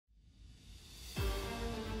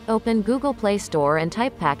Open Google Play Store and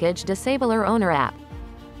type packagedisablerowner_app.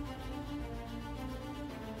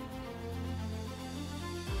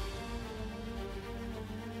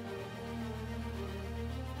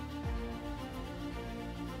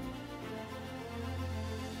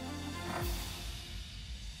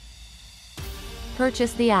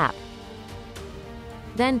 Purchase the app.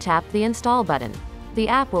 Then tap the Install button. The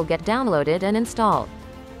app will get downloaded and installed.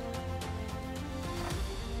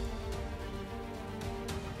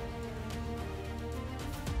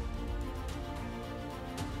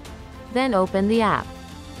 Then open the app.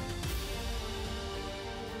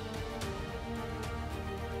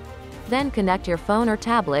 Then connect your phone or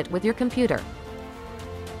tablet with your computer.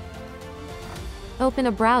 Open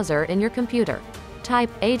a browser in your computer.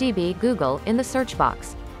 Type ADB Google in the search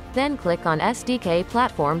box. Then click on SDK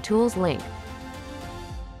Platform Tools link.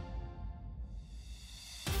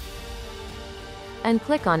 And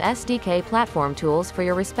click on SDK Platform Tools for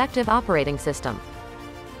your respective operating system.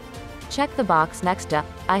 Check the box next to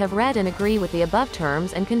I have read and agree with the above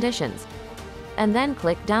terms and conditions. And then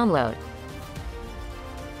click Download.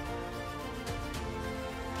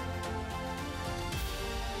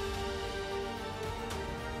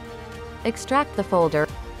 Extract the folder.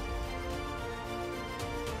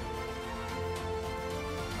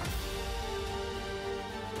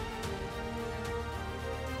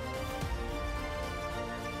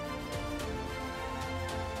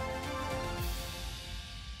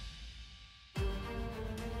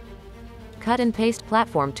 Cut and paste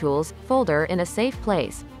Platform Tools folder in a safe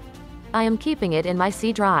place. I am keeping it in my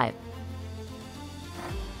C drive.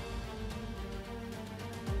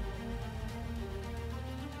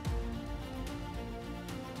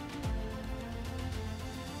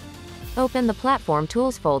 Open the Platform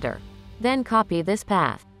Tools folder. Then copy this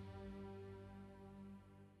path.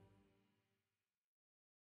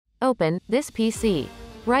 Open this PC.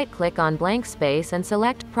 Right-click on blank space and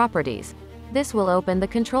select Properties. This will open the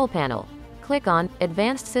control panel. Click on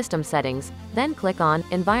Advanced System Settings, then click on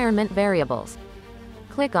Environment Variables.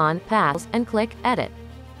 Click on Paths and click Edit.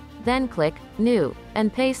 Then click New,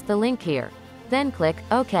 and paste the link here. Then click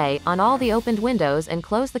OK on all the opened windows and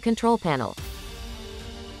close the control panel.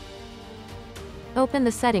 Open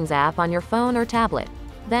the Settings app on your phone or tablet.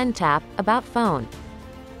 Then tap About Phone.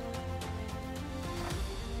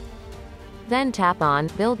 Then tap on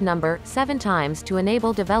Build Number 7 times to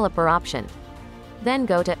enable Developer option. Then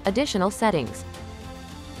go to Additional Settings.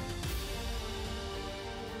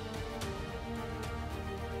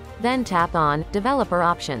 Then tap on Developer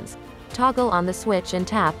Options. Toggle on the switch and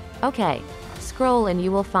tap OK. Scroll and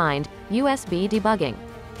you will find USB Debugging.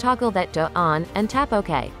 Toggle that to on and tap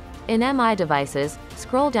OK. In MI devices,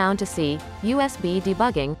 scroll down to see USB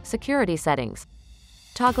Debugging Security Settings.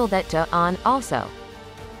 Toggle that to on also.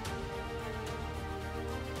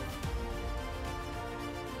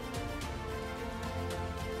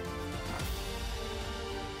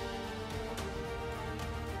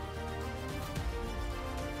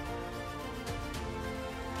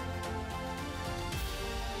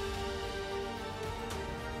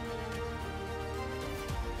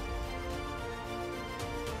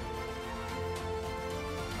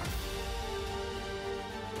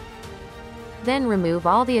 Then remove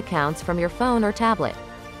all the accounts from your phone or tablet.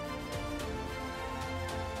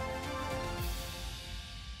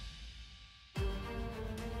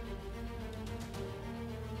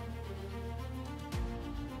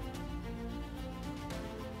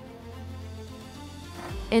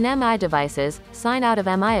 In MI devices, sign out of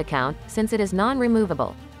MI account, since it is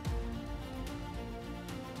non-removable.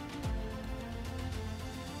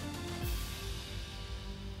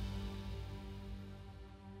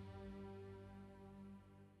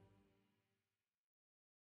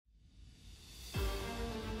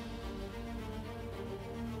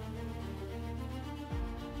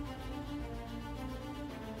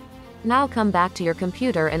 Now come back to your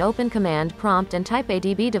computer and open Command Prompt and type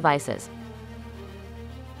ADB devices.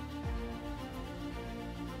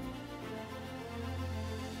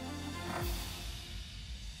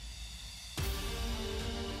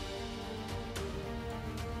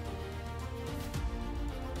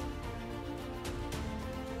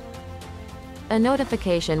 A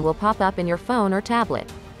notification will pop up in your phone or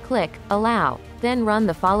tablet. Click Allow, then run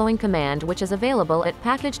the following command, which is available at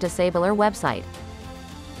packagedisabler website.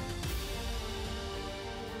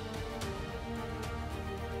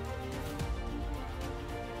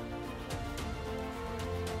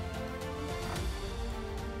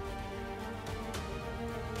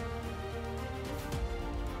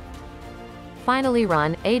 Finally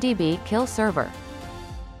run ADB kill server.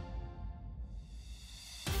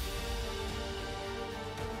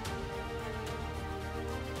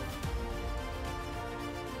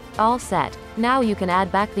 All set. Now you can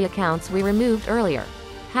add back the accounts we removed earlier.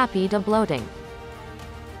 Happy debloating.